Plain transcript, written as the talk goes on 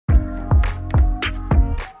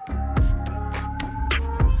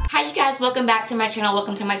Hi you guys, welcome back to my channel.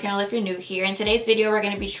 Welcome to my channel if you're new here. In today's video, we're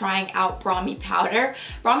going to be trying out Brahmi Powder.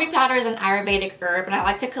 Brahmi Powder is an Ayurvedic herb, and I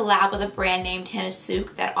like to collab with a brand named Henna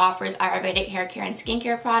Sooq that offers Ayurvedic hair care and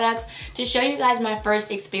skincare products to show you guys my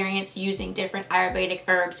first experience using different Ayurvedic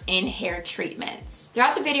herbs in hair treatments.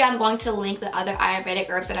 Throughout the video, I'm going to link the other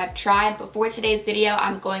Ayurvedic herbs that I've tried, but for today's video,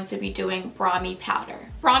 I'm going to be doing Brahmi Powder.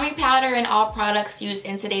 Brahmi Powder and all products used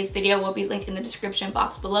in today's video will be linked in the description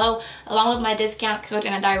box below, along with my discount code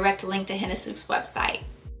and a direct link to Henna Sooq's website.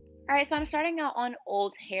 Alright, so I'm starting out on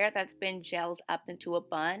old hair that's been gelled up into a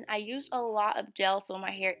bun. I used a lot of gel, so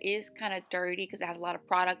my hair is kind of dirty because it has a lot of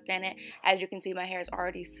product in it. As you can see, my hair is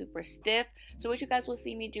already super stiff. So what you guys will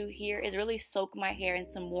see me do here is really soak my hair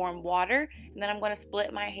in some warm water, and then I'm going to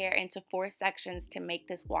split my hair into 4 sections to make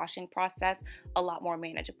this washing process a lot more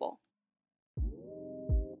manageable.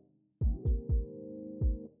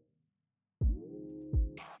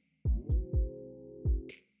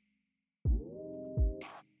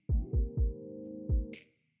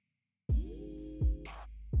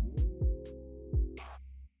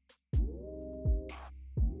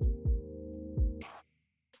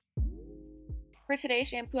 For today's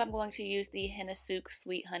shampoo, I'm going to use the Henna Sooq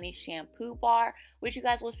Sweet Honey Shampoo Bar. What you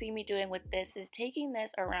guys will see me doing with this is taking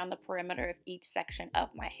this around the perimeter of each section of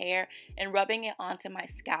my hair and rubbing it onto my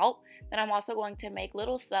scalp. Then I'm also going to make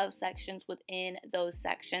little subsections within those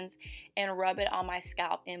sections and rub it on my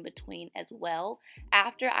scalp in between as well.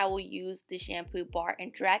 After, I will use the shampoo bar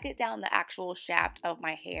and drag it down the actual shaft of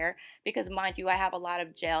my hair because, mind you, I have a lot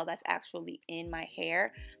of gel that's actually in my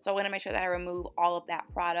hair. So I want to make sure that I remove all of that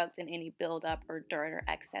product and any buildup or dirt or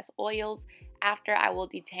excess oils. After, I will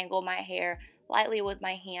detangle my hair lightly with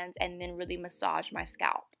my hands and then really massage my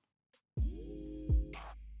scalp.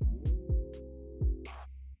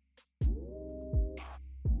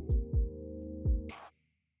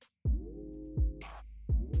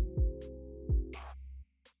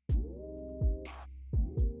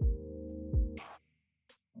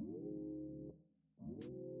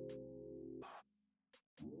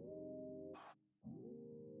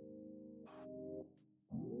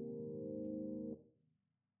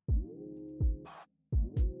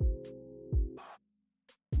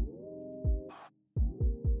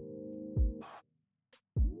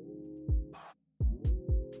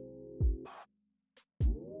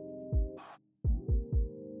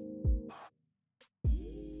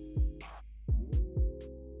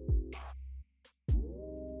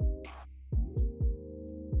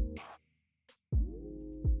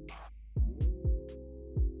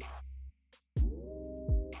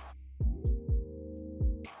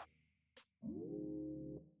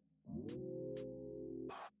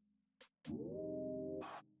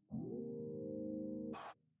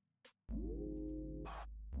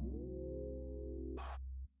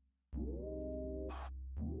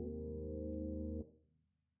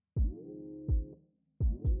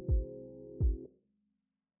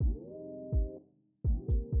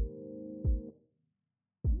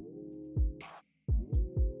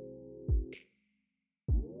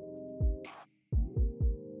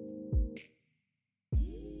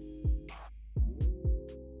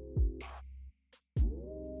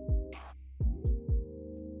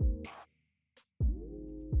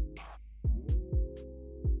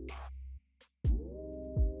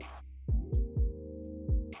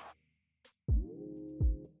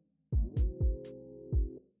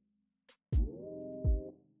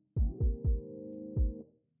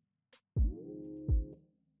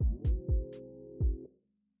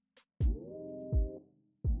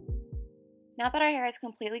 Now that our hair is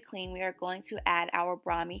completely clean, we are going to add our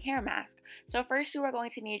Brahmi hair mask. So first, you are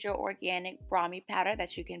going to need your organic Brahmi powder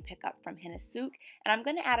that you can pick up from Henna Sooq, and I'm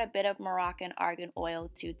going to add a bit of Moroccan Argan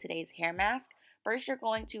Oil to today's hair mask. First, you're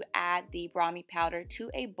going to add the Brahmi powder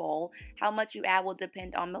to a bowl. How much you add will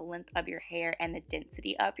depend on the length of your hair and the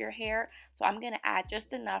density of your hair. So I'm going to add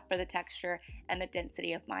just enough for the texture and the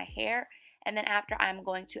density of my hair. And then after, I'm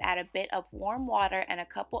going to add a bit of warm water and a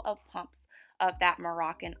couple of pumps of that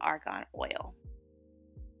Moroccan Argan Oil.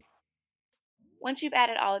 Once you've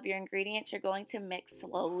added all of your ingredients, you're going to mix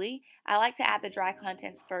slowly. I like to add the dry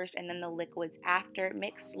contents first and then the liquids after.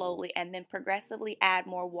 Mix slowly and then progressively add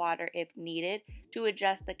more water if needed to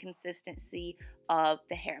adjust the consistency of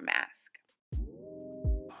the hair mask.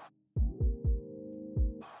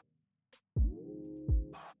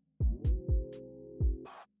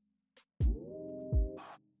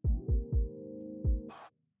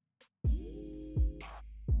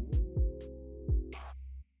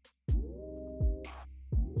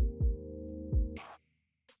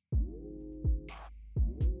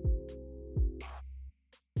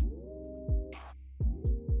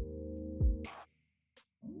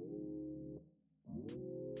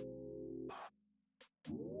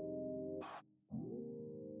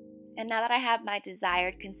 And now that I have my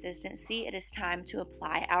desired consistency, it is time to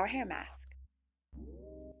apply our hair mask.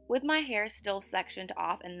 With my hair still sectioned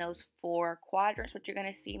off in those 4 quadrants, what you're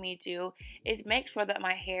going to see me do is make sure that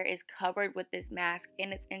my hair is covered with this mask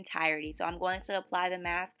in its entirety. So I'm going to apply the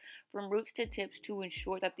mask from roots to tips to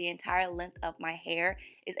ensure that the entire length of my hair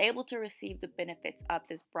is able to receive the benefits of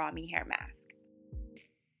this Brahmi hair mask.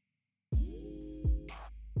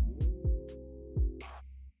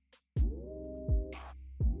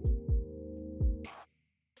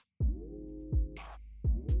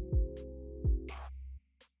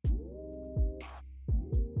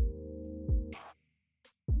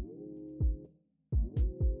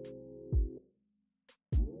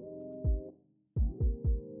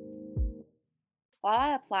 While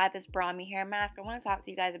I apply this Brahmi hair mask, I want to talk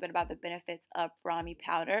to you guys a bit about the benefits of Brahmi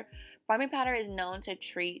powder. Brahmi powder is known to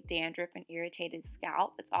treat dandruff and irritated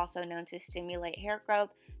scalp. It's also known to stimulate hair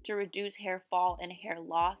growth, to reduce hair fall and hair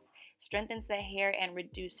loss, strengthens the hair, and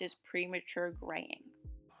reduces premature graying.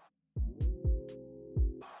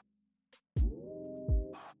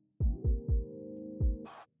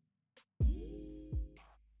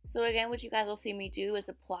 So again, what you guys will see me do is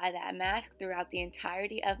apply that mask throughout the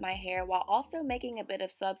entirety of my hair while also making a bit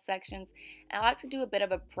of subsections. I like to do a bit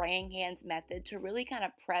of a praying hands method to really kind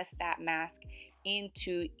of press that mask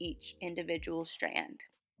into each individual strand.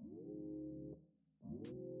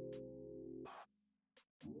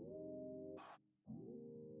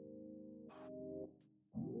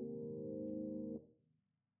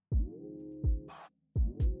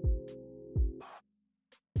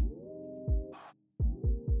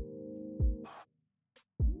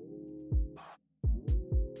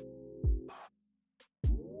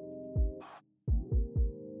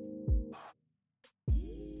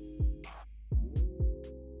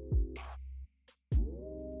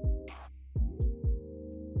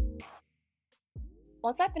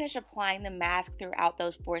 Once I finish applying the mask throughout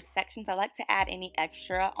those 4 sections, I like to add any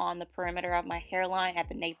extra on the perimeter of my hairline, at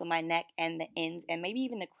the nape of my neck, and the ends, and maybe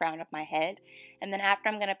even the crown of my head. And then after,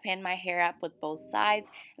 I'm going to pin my hair up with both sides,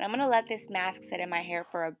 and I'm going to let this mask sit in my hair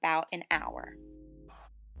for about an hour.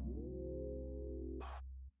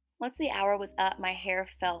 Once the hour was up, my hair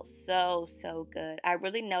felt so good. I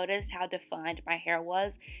really noticed how defined my hair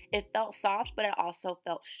was. It felt soft, but it also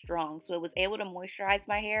felt strong. So it was able to moisturize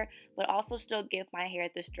my hair, but also still give my hair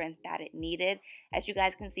the strength that it needed. As you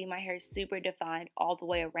guys can see, my hair is super defined all the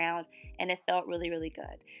way around, and it felt really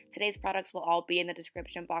good. Today's products will all be in the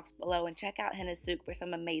description box below, and check out Henna Sooq for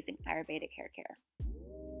some amazing Ayurvedic hair care.